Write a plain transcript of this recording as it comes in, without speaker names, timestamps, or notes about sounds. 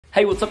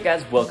Hey, what's up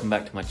guys? Welcome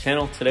back to my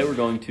channel. Today we're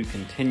going to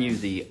continue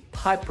the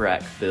pipe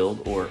rack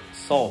build or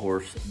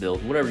sawhorse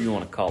build, whatever you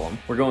want to call them.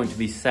 We're going to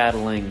be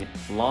saddling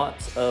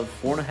lots of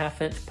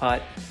 4.5-inch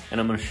pipe,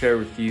 and I'm going to share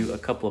with you a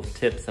couple of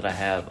tips that I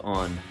have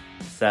on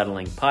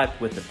saddling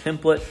pipe with a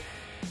template.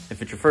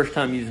 If it's your first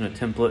time using a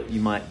template, you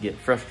might get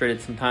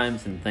frustrated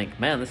sometimes and think,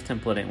 man, this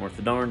template ain't worth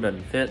a darn,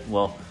 doesn't fit.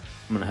 Well,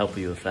 I'm gonna help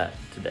you with that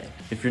today.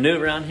 If you're new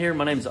around here,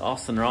 my name is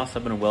Austin Ross.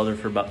 I've been a welder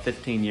for about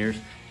 15 years.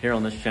 Here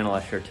on this channel,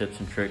 I share tips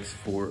and tricks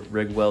for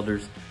rig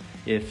welders.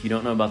 If you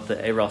don't know about the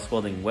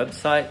arosswelding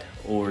website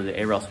or the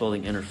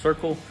arosswelding inner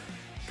circle,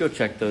 go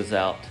check those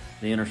out.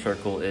 The inner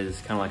circle is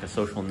kind of like a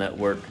social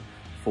network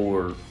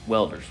for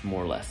welders,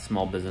 more or less,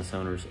 small business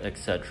owners,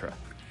 etc.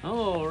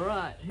 All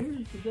right,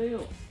 here's the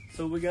deal.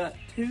 So we got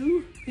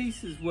two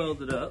pieces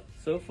welded up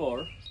so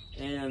far,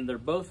 and they're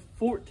both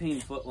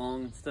 14 foot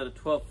long instead of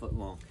 12 foot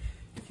long.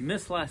 If you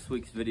missed last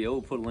week's video,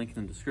 we'll put a link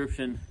in the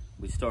description.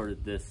 We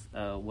started this,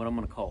 what I'm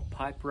gonna call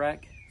pipe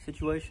rack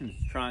situation.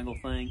 It's a triangle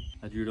thing.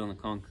 I drew it on the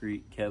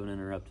concrete. Kevin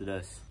interrupted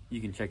us.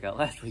 You can check out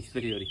last week's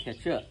video to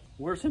catch up.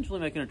 We're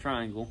essentially making a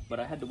triangle, but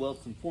I had to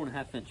weld some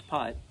 4.5-inch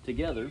pipe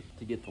together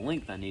to get the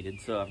length I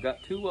needed. So I've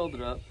got two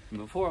welded up, and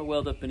before I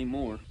weld up any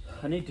more,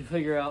 I need to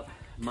figure out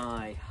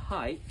my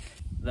height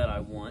that I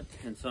want.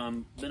 And so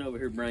I've been over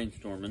here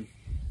brainstorming.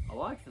 I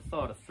like the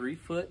thought of 3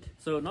 foot.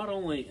 So not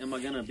only am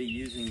I gonna be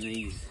using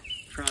these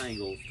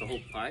triangles to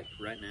hold pipe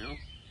right now,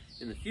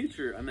 in the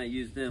future I may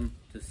use them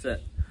to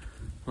set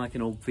like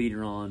an old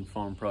feeder on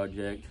farm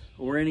project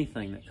or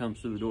anything that comes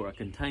through the door. A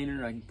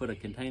container, I can put a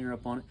container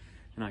up on it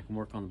and I can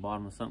work on the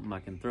bottom of something. I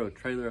can throw a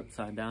trailer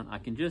upside down.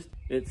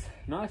 It's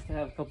nice to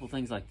have a couple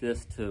things like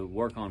this to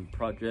work on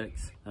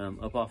projects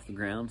up off the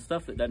ground,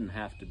 stuff that doesn't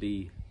have to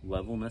be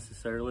level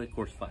necessarily. Of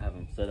course, if I have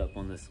them set up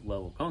on this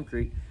level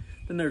concrete,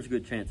 then there's a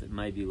good chance it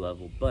may be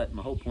level. But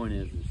my whole point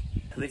is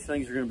these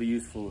things are gonna be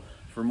useful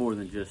for more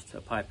than just a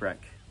pipe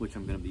rack, which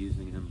I'm gonna be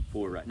using them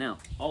for right now.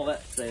 All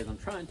that to say is I'm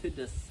trying to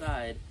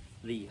decide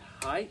the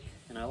height,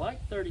 and I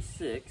like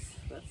 36,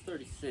 that's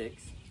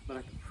 36, but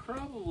I could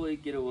probably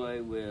get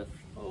away with,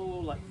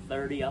 like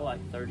 30. I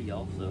like 30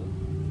 also.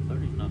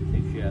 30 is not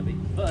too shabby,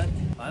 but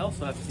I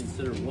also have to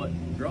consider what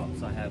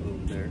drops I have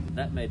over there.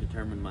 That may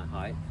determine my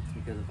height,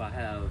 because if I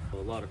have a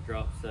lot of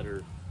drops that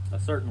are a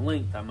certain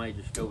length, I may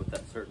just go with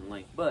that certain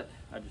length, but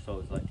I just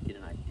always like to get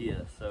an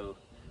idea. So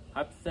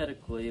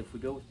hypothetically, if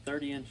we go with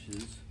 30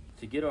 inches,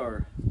 to get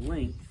our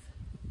length,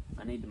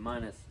 I need to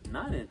minus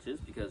 9 inches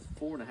because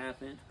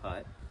 4.5-inch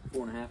pipe,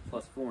 4.5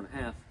 plus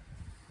 4.5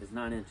 is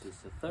 9 inches.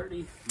 So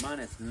 30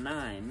 minus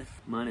 9,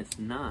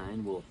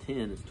 well 10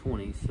 is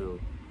 20, so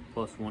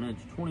plus 1 inch,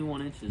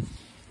 21 inches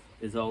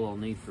is all I'll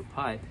need for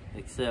pipe,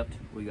 except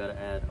we gotta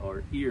add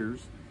our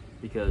ears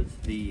because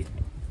the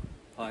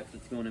pipe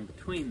that's going in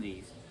between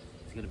these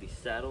is gonna be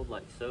saddled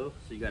like so.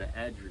 So you gotta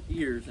add your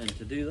ears, and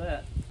to do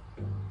that,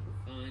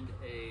 find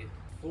a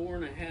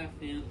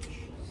 4.5-inch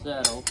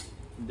saddle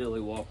dilly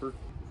whopper.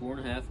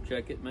 4.5,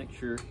 check it, make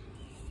sure.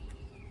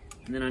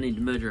 And then I need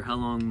to measure how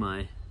long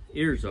my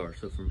ears are,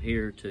 so from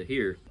here to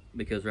here,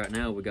 because right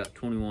now we got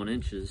 21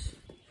 inches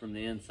from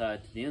the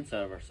inside to the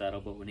inside of our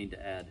saddle, but we need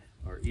to add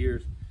our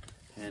ears.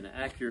 And an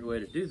accurate way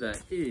to do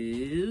that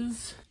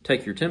is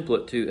take your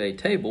template to a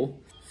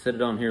table, set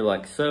it on here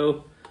like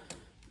so,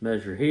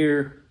 measure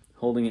here,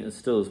 holding it as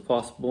still as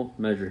possible,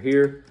 measure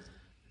here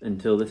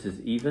until this is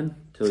even,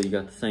 till you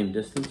got the same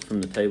distance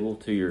from the table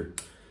to your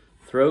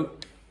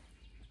throat.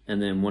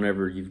 And then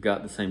whenever you've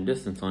got the same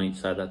distance on each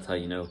side, that's how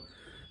you know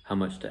how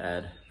much to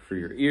add for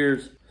your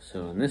ears.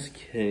 So in this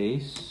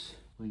case,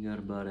 we got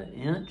about 1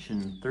 inch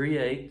and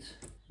 3/8.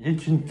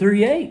 Inch and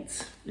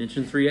 3/8. Inch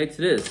and 3/8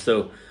 it is.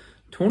 So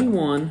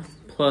 21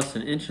 plus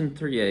 1 inch and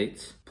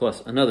 3/8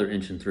 plus another 1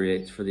 inch and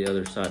 3/8 for the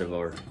other side of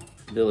our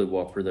dilly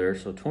whopper there.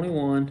 So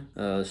 21,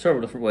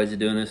 several different ways of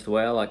doing this. The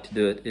way I like to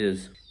do it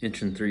is 1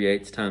 inch and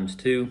 3/8 times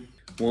 2.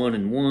 1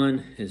 and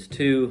 1 is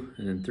 2,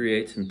 and then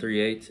 3/8 and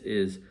 3/8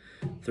 is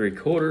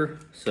 3/4.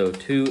 So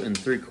 2 and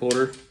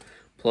 3/4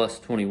 plus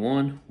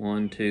 21,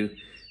 1, 2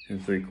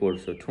 and 3/4.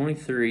 So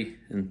 23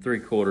 and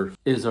 3/4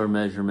 is our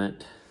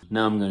measurement.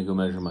 Now I'm gonna go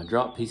measure my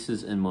drop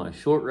pieces in my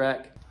short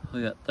rack.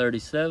 We got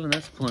 37,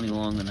 that's plenty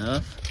long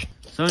enough.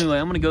 So anyway,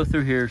 I'm gonna go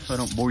through here so I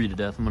don't bore you to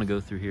death. I'm gonna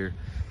go through here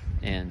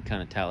and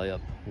kind of tally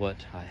up what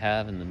I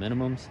have in the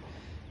minimums.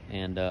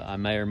 And I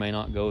may or may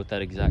not go with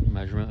that exact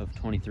measurement of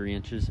 23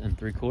 inches and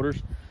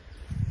 3/4.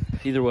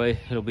 Either way,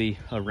 it'll be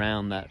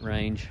around that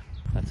range.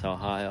 That's how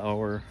high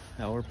our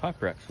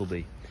pipe racks will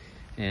be.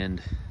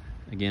 And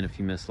again, if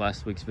you missed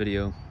last week's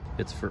video,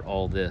 it's for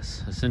all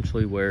this.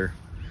 Essentially where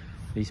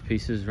these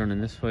pieces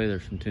running this way,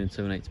 there's some 2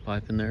 7/8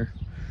 pipe in there.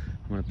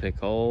 I'm gonna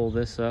pick all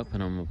this up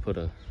and I'm gonna put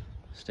a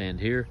stand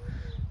here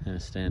and a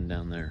stand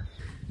down there.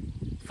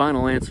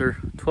 Final answer,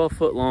 12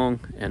 foot long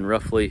and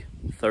roughly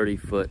 30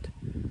 foot,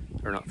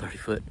 or not 30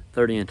 foot,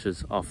 30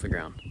 inches off the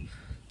ground.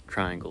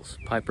 Triangles,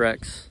 pipe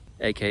racks,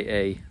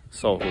 AKA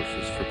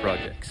sawhorses for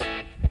projects.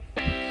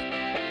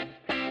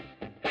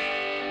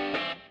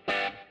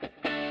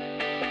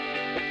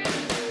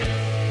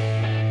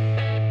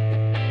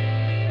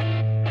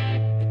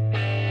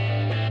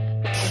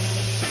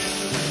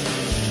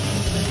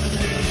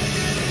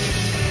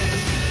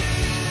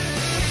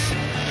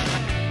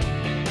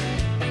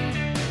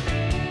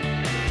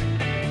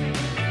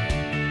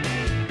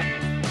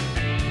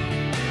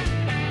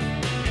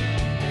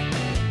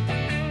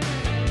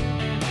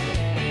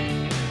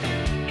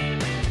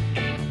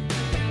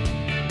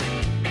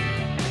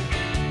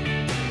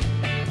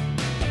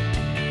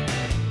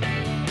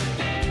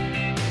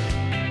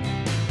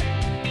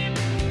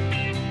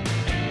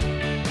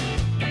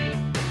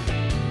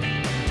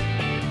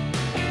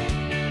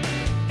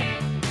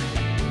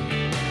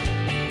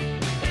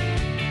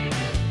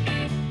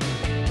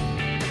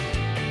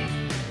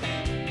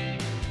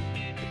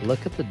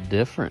 look at the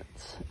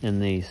difference in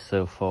these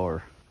so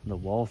far. The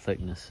wall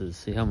thicknesses,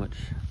 see how much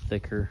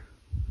thicker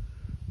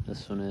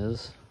this one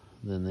is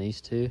than these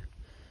two?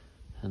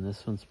 And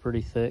this one's pretty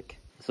thick.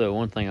 So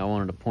one thing I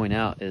wanted to point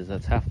out is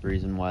that's half the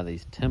reason why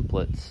these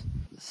templates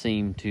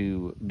seem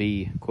to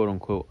be quote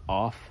unquote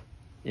off.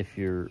 If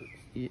you're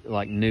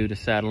like new to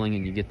saddling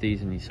and you get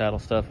these and you saddle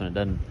stuff and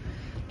it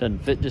doesn't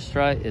fit just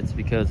right, it's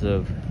because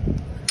of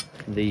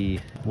the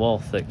wall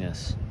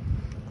thickness.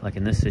 Like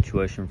in this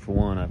situation, for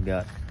one, I've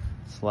got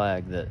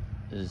slag that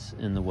is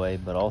in the way,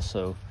 but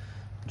also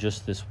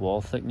just this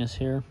wall thickness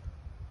here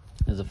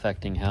is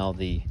affecting how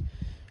the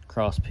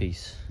cross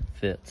piece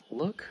fits.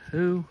 Look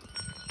who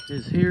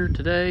is here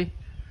today,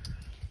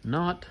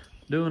 not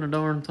doing a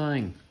darn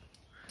thing.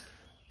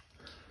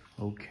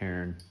 Oh,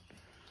 Karen.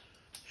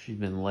 She's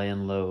been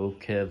laying low.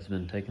 Kev's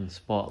been taking the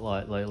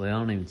spotlight lately. I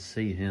don't even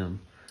see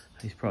him.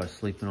 He's probably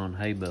sleeping on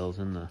hay bales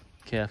in the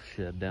calf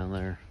shed down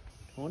there.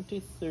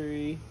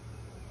 23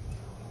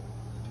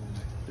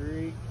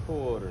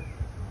 3/4.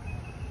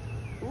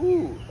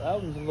 Ooh,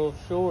 that one's a little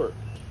short.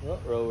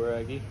 Ruh-roh,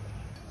 Raggy.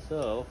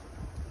 So,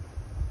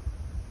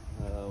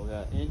 we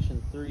got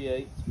 1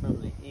 3/8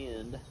 from the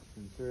end.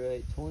 And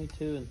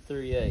 22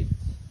 3/8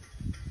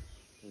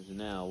 is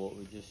now what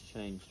we just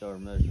changed our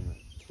measurement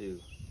to.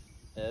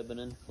 Ebbing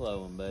and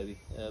flowing, baby.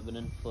 Ebbing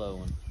and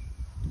flowing.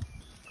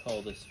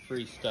 Call this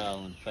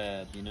freestyling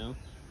fab, you know?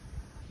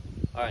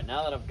 Alright,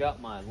 now that I've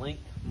got my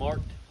length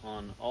marked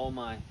on all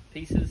my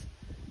pieces,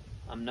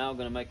 I'm now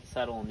going to make the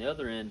saddle on the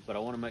other end, but I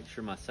want to make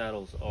sure my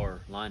saddles are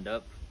lined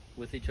up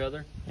with each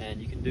other.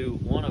 And you can do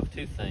one of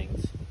two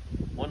things.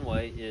 One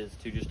way is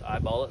to just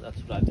eyeball it.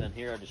 That's what I've done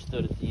here. I just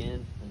stood at the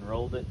end and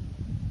rolled it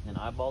and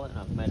eyeball it, and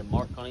I've made a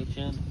mark on each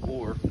end.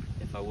 Or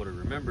if I would have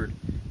remembered,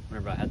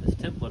 whenever I had this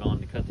template on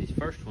to cut these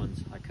first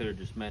ones, I could have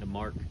just made a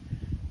mark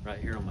right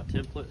here on my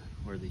template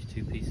where these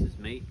two pieces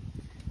meet,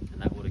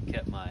 and that would have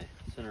kept my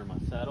center of my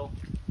saddle.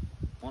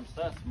 Once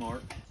that's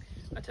marked,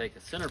 I take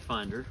a center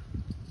finder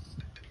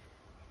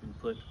and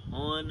put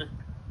on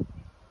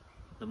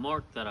the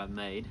mark that I've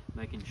made,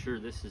 making sure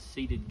this is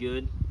seated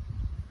good,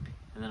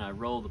 and then I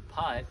roll the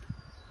pipe,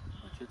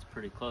 which it's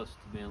pretty close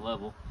to being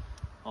level,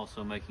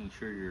 also making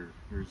sure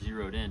you're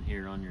zeroed in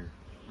here on your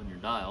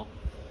dial.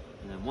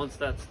 And then once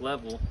that's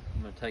level,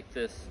 I'm going to take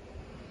this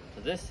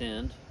to this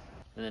end,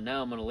 and then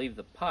now I'm going to leave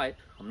the pipe.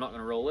 I'm not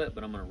going to roll it,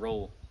 but I'm going to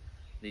roll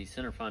the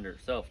center finder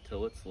itself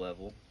till it's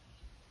level.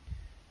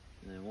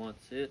 And then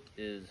once it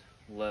is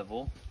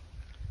level,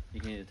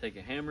 you can either take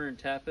a hammer and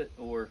tap it,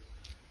 or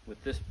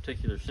with this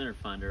particular center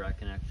finder, I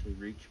can actually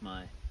reach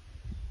my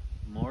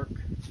mark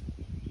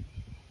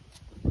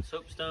with my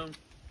soapstone,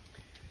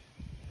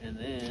 and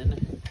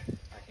then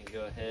I can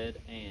go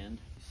ahead and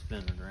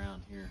spin it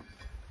around here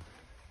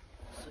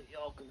so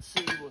y'all can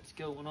see what's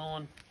going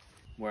on.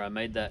 Where I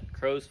made that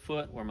crow's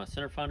foot, where my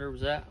center finder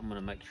was at, I'm going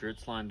to make sure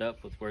it's lined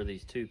up with where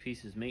these two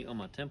pieces meet on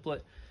my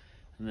template.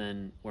 And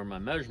then where my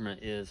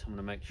measurement is, I'm going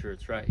to make sure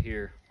it's right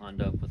here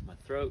lined up with my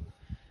throat.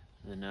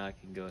 And then now I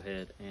can go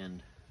ahead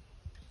and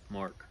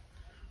mark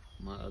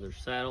my other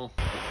saddle.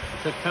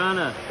 To kind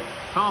of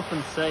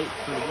compensate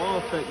for the wall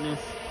thickness,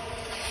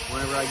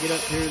 whenever I get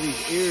up here to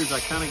these ears, I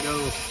kind of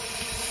go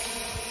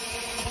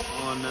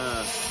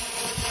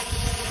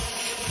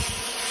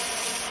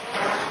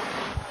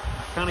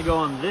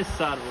on this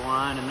side of the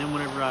line, and then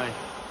whenever I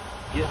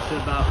get to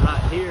about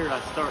right here, I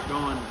start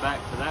going back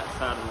to that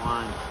side of the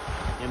line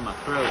in my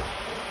throat.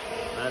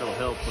 That'll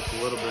help with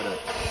a little bit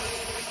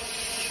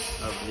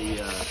of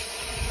the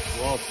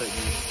wall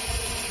thickness.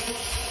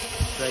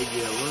 Save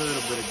you a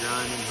little bit of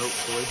grinding,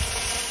 hopefully.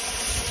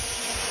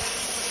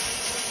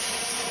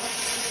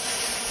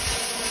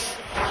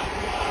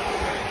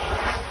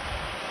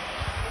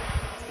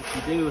 If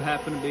you do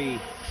happen to be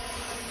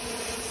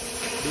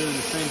doing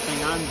the same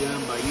thing I'm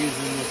doing by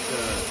using this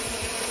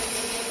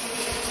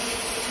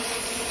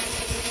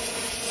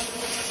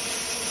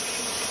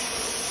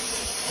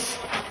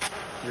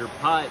your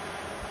pipe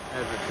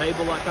as a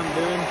table like I'm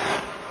doing,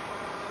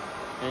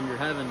 and you're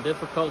having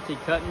difficulty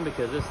cutting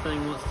because this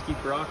thing wants to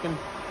keep rocking,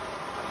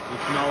 you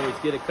can always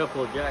get a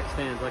couple of jack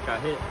stands like I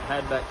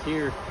had back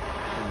here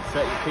and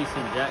set your piece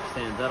in jack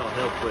stands. That'll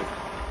help with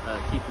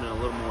keeping it a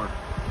little more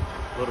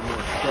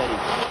steady.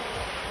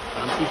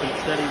 I'm keeping it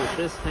steady with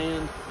this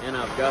hand, and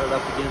I've got it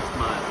up against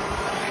my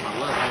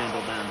love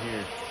handle down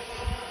here.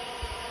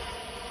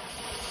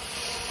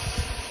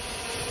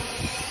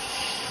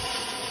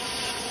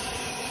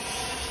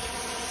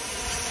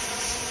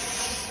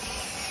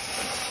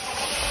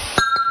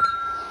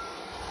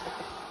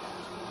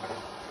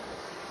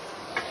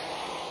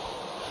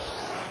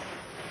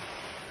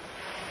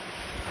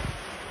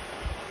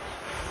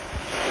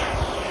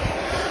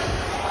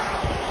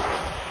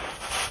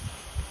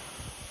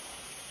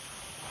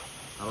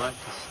 I like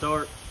to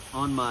start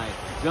on my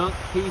junk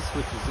piece,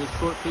 which is this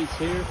short piece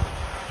here,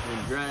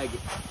 and drag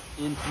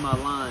into my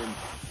line.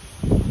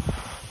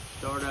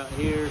 Start out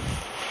here,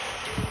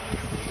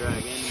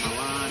 drag into my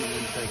line, and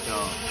then take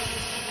off.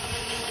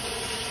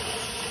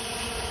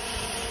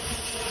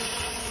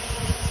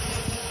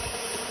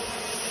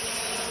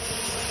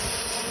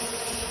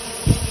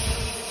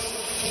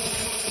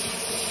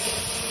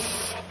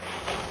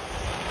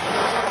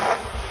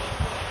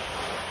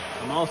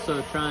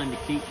 also trying to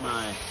keep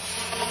my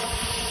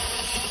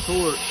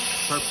torch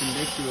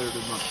perpendicular to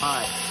my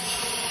pipe.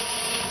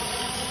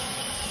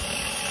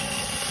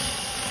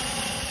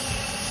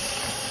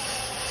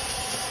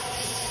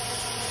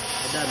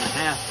 It doesn't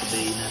have to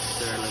be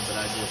necessarily, but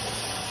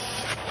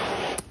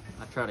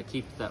I try to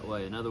keep it that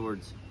way. In other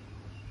words,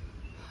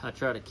 I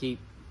try to keep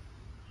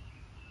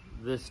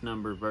this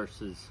number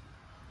versus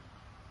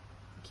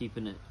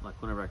keeping it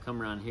like whenever I come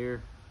around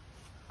here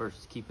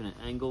versus keeping it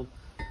angled.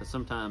 Because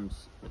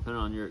sometimes,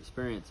 depending on your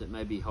experience, it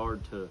may be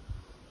hard to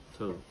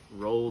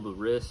roll the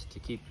wrist to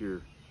keep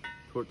your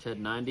torch head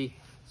 90.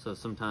 So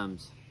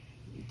sometimes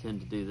you tend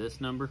to do this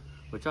number,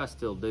 which I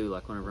still do.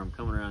 Like whenever I'm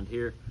coming around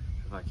here,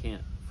 if I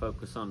can't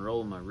focus on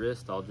rolling my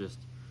wrist, I'll just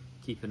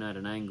keep it at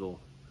an angle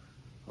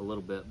a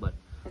little bit. But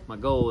my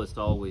goal is to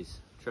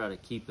always try to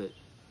keep it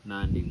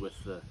 90 with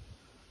the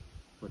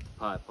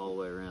pipe all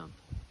the way around.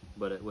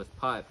 But with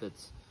pipe,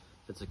 it's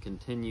a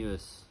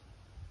continuous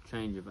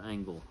change of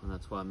angle, and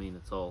that's why I mean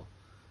it's all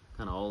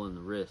kind of all in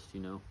the wrist, you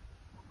know.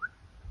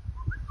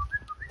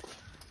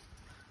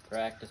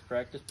 Practice,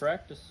 practice,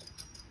 practice.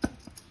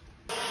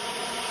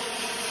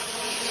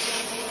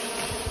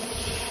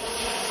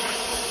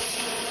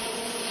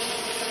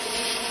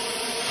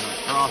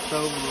 Cross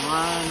over the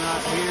line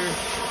right here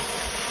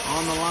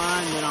on the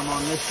line, then I'm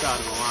on this side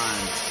of the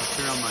line up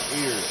here on my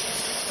ears.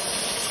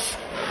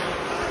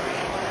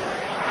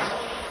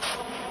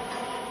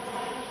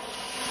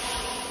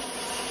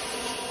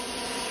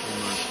 I'm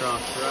going to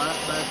cross right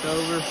back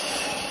over.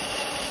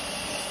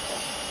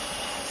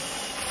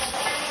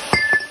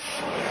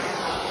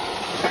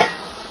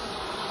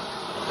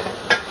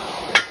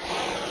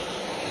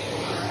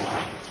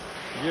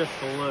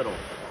 Just a little.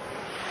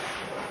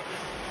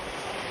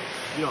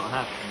 You don't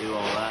have to do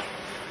all that.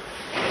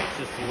 It's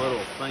just a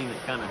little thing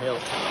that kind of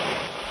helps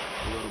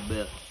a little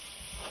bit.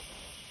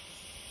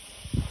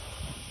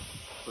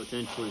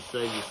 Potentially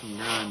save you some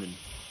grinding.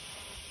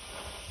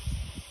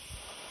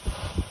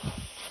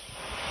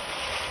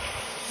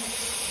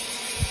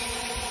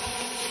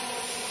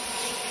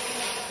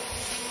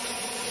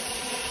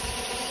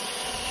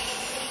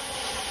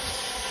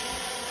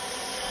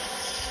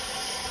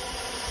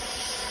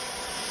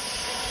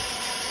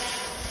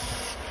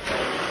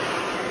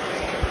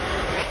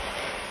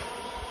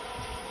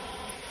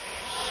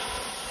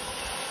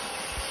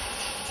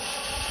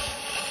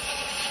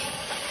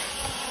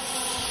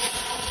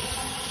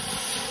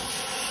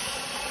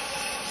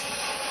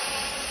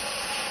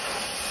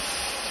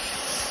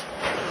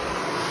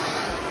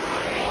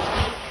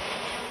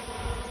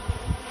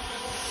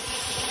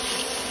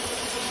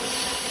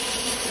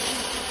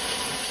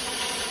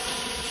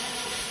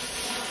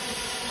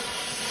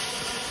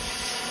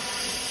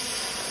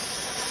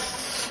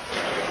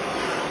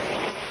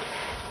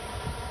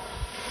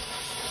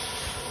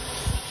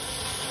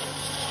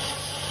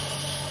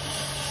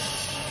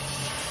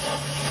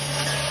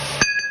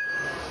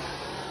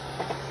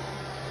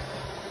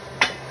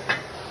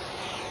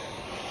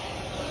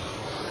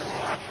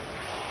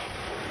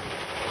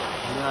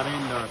 Got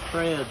into our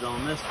threads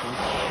on this one. I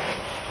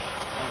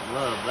don't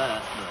love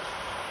that, but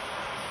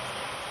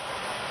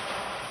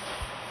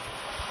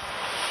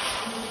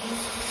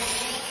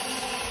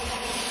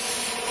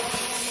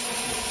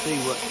let's see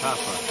what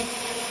type of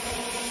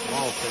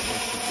wall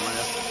thickness is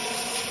left.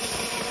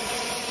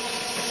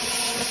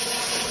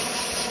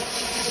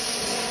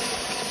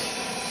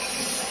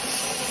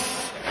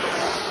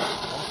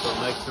 Also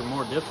makes her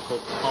more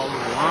difficult to follow the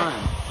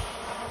line.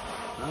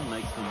 That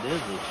makes me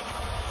dizzy.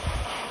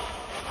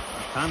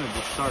 Kind of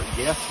just start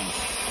guessing.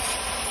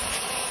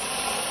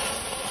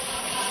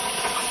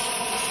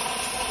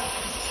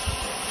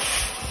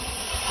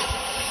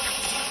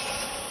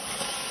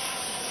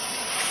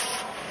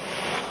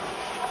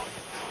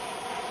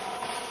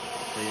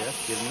 See,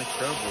 that's giving me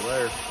trouble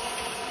there.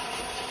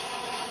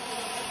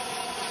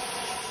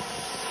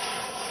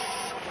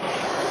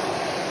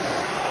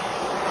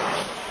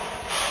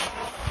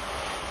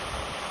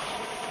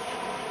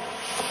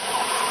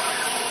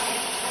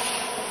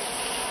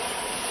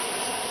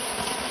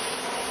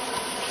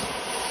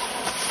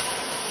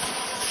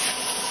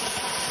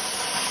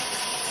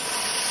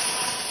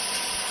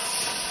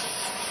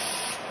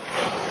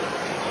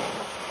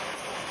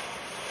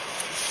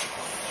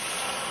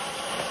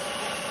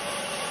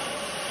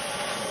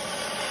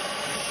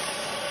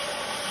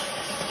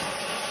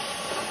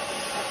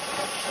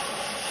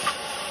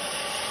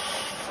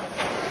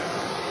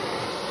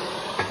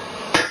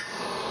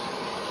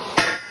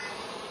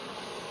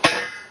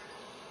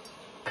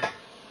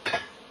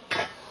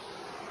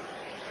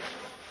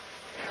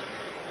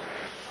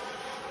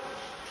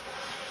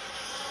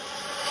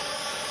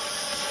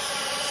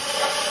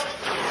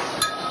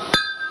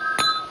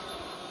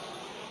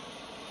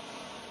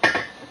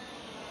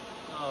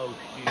 Oh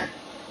shoot,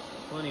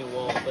 plenty of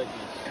wall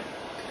thickness.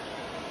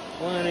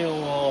 Plenty of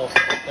wall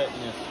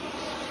thickness.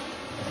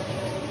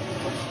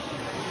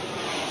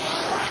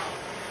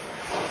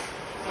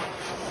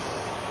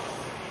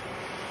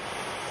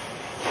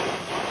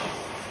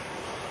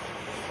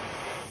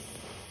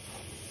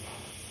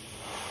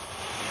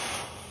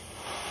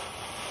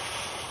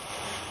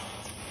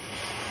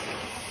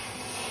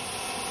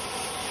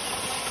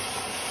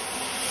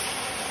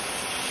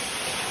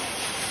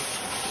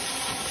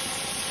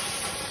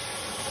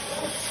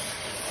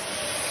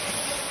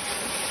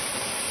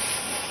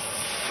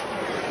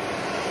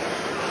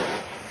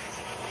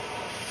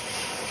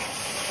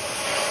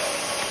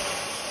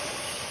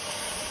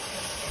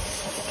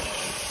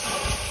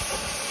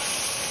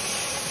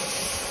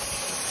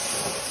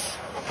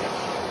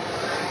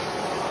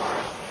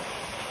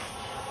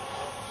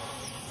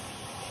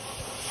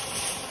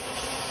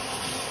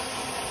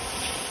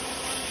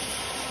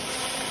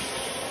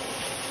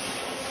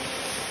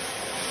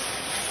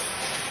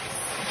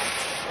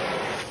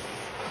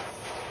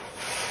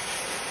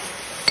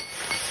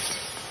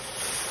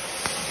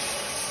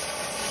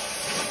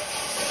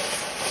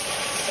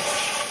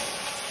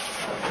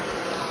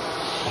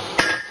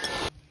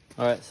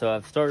 right, so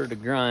I've started to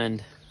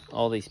grind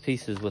all these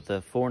pieces with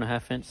a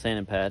 4.5-inch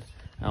sanding pad.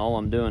 Now all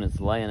I'm doing is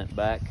laying it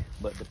back,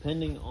 but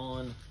depending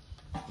on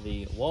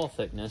the wall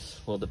thickness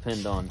will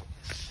depend on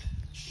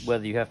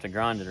whether you have to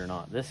grind it or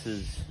not. This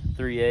is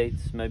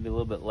 3/8, maybe a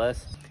little bit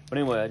less. But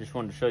anyway, I just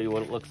wanted to show you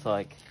what it looks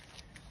like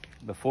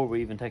before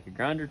we even take a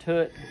grinder to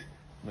it,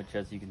 which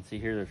as you can see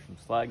here, there's some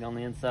slag on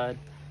the inside,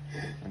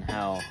 and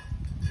how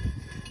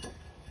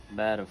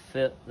bad of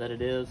fit that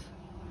it is.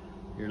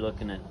 You're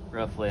looking at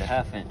roughly a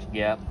 1/2-inch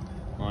gap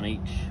on each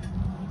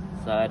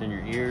side in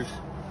your ears.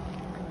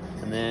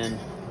 And then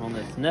on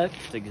this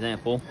next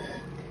example,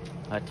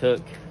 I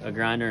took a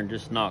grinder and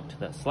just knocked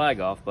that slag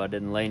off, but I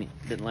didn't lay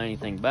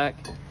anything back.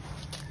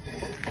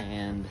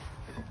 And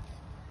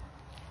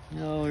you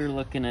know, you're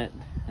looking at,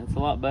 it's a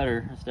lot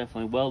better. It's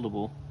definitely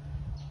weldable.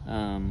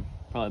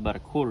 Probably about a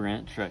 1/4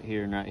 inch right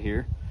here and right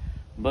here,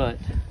 but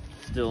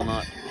still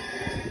not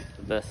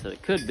the best that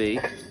it could be.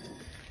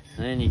 And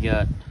then you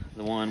got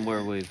the one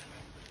where we've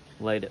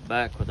laid it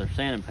back with our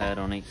sanding pad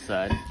on each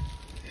side.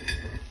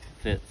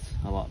 Fits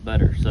a lot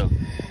better. So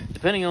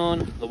depending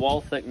on the wall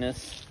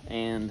thickness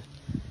and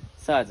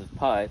size of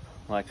pipe,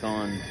 like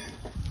on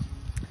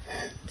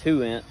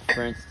 2-inch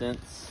for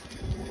instance,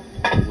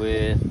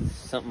 with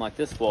something like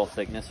this wall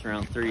thickness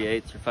around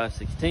 3/8 or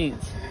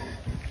 5/16,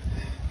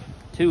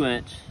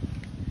 2-inch,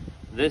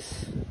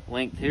 this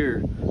length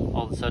here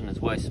all of a sudden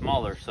is way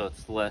smaller, so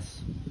it's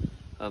less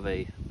of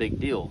a big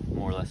deal,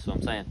 more or less what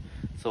I'm saying.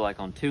 So like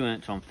on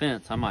 2-inch on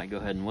fence, I might go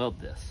ahead and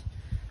weld this,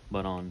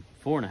 but on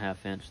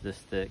 4.5-inch this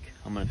thick,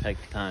 I'm going to take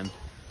the time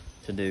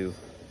to do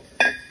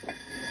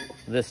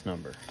this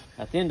number.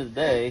 At the end of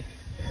the day,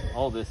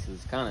 all this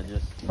is kind of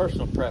just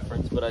personal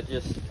preference, but I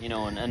just, you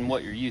know, and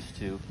what you're used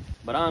to.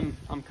 But I'm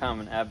kind of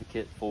an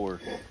advocate for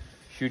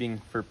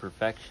shooting for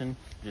perfection,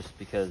 just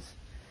because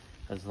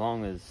as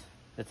long as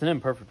it's an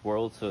imperfect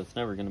world, so it's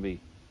never going to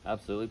be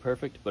absolutely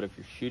perfect, but if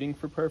you're shooting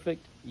for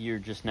perfect, you're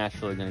just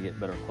naturally going to get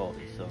better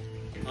quality. So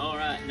all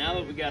right, now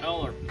that we got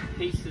all our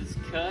pieces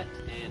cut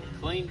and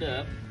cleaned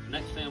up,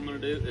 next thing I'm going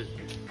to do is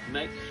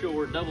make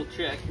sure, double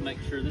check, make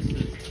sure this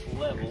is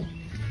level,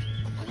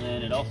 and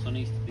then it also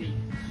needs to be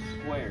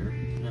square.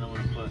 And then I'm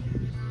going to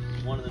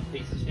put one of the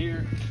pieces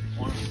here,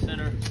 one in the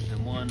center,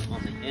 and one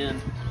on the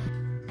end.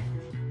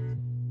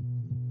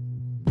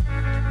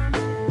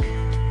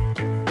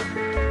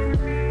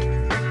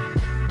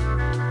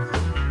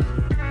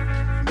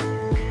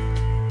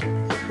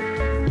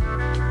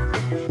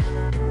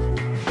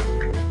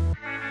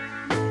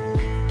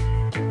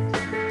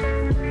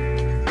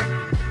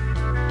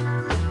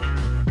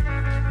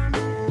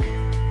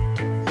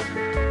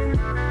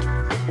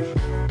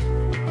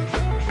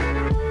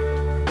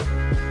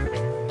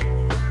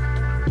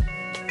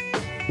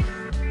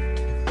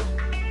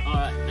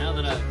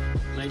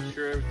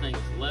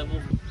 Everything's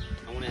level,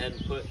 I went ahead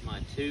and put my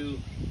 2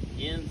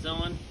 ends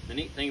on. The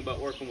neat thing about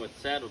working with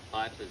saddled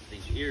pipe is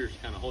these ears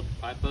kind of hold your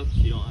pipe up,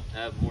 so you don't have to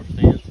have more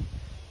stands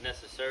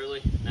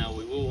necessarily. Now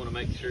we will want to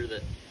make sure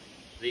that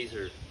these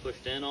are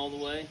pushed in all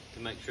the way to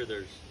make sure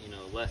there's, you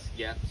know, less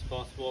gap as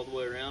possible all the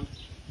way around.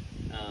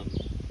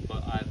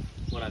 But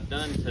what I've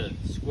done to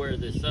square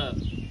this up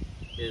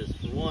is,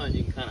 for one,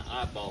 you can kind of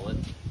eyeball it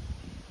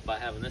by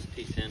having this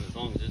piece in. As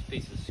long as this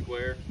piece is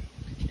square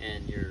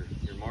and your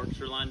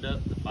marks are lined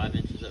up, the 5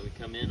 inches that we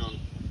come in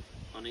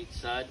on each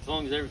side, as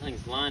long as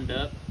everything's lined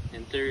up,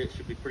 in theory it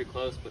should be pretty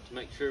close. But to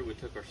make sure, we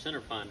took our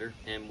center finder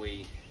and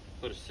we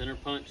put a center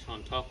punch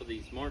on top of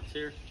these marks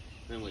here,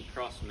 then we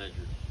cross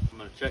measured. I'm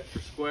going to check for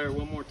square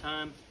one more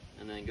time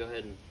and then go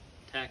ahead and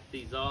tack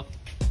these off.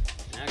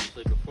 And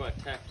actually, before I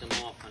tack them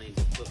off, I need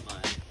to put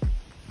my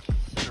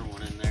center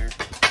one in there.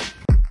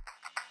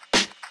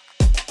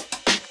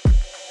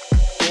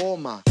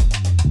 Toma.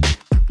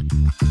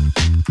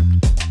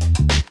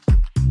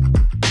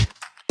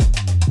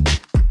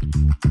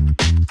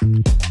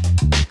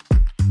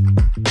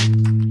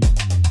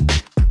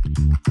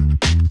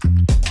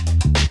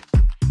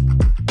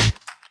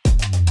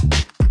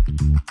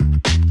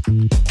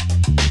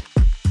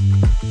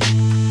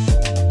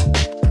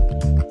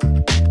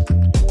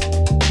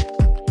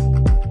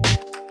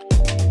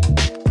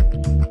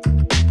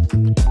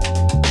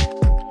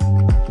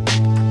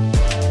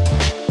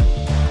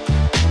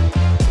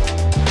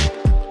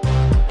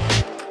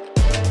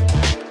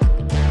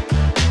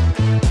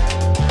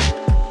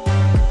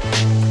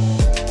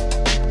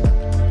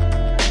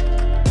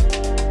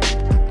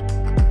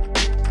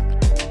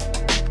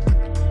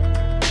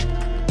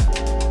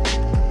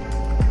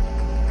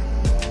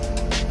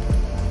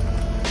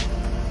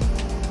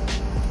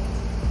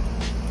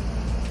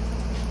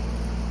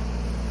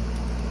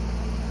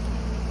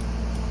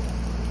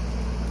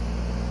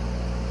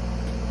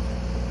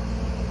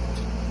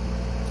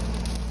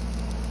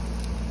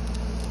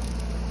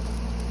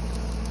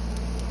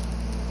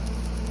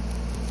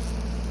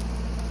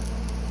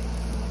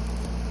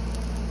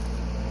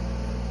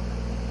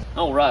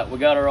 All right, we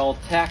got her all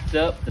tacked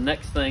up. The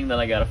next thing that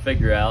I got to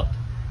figure out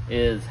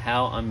is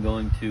how I'm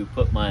going to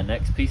put my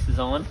next pieces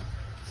on.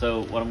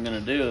 So what I'm going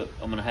to do,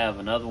 I'm going to have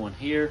another one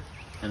here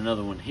and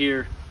another one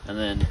here, and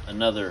then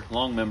another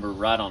long member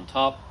right on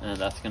top, and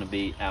that's going to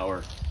be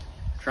our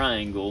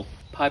triangle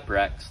pipe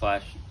rack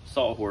slash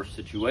sawhorse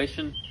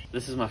situation.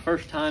 This is my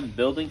first time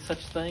building such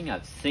a thing.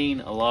 I've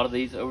seen a lot of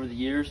these over the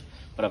years,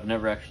 but I've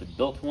never actually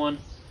built one.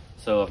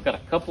 So I've got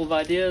a couple of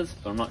ideas,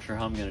 but I'm not sure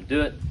how I'm going to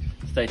do it.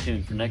 Stay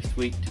tuned for next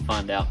week to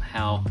find out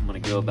how I'm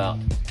going to go about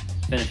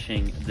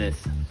finishing this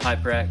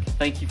pipe rack.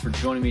 Thank you for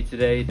joining me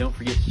today. Don't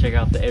forget to check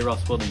out the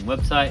arosswelding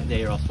website,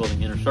 the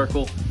arosswelding inner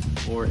circle,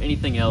 or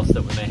anything else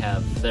that we may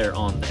have there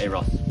on the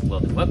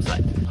arosswelding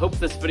website. Hope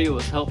this video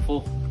was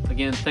helpful.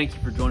 Again, thank you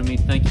for joining me.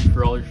 Thank you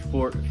for all your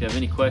support. If you have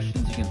any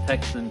questions, you can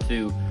text them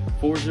to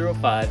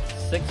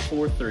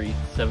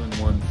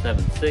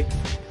 405-643-7176.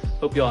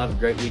 Hope you all have a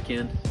great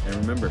weekend, and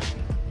remember,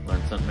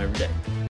 learn something every day.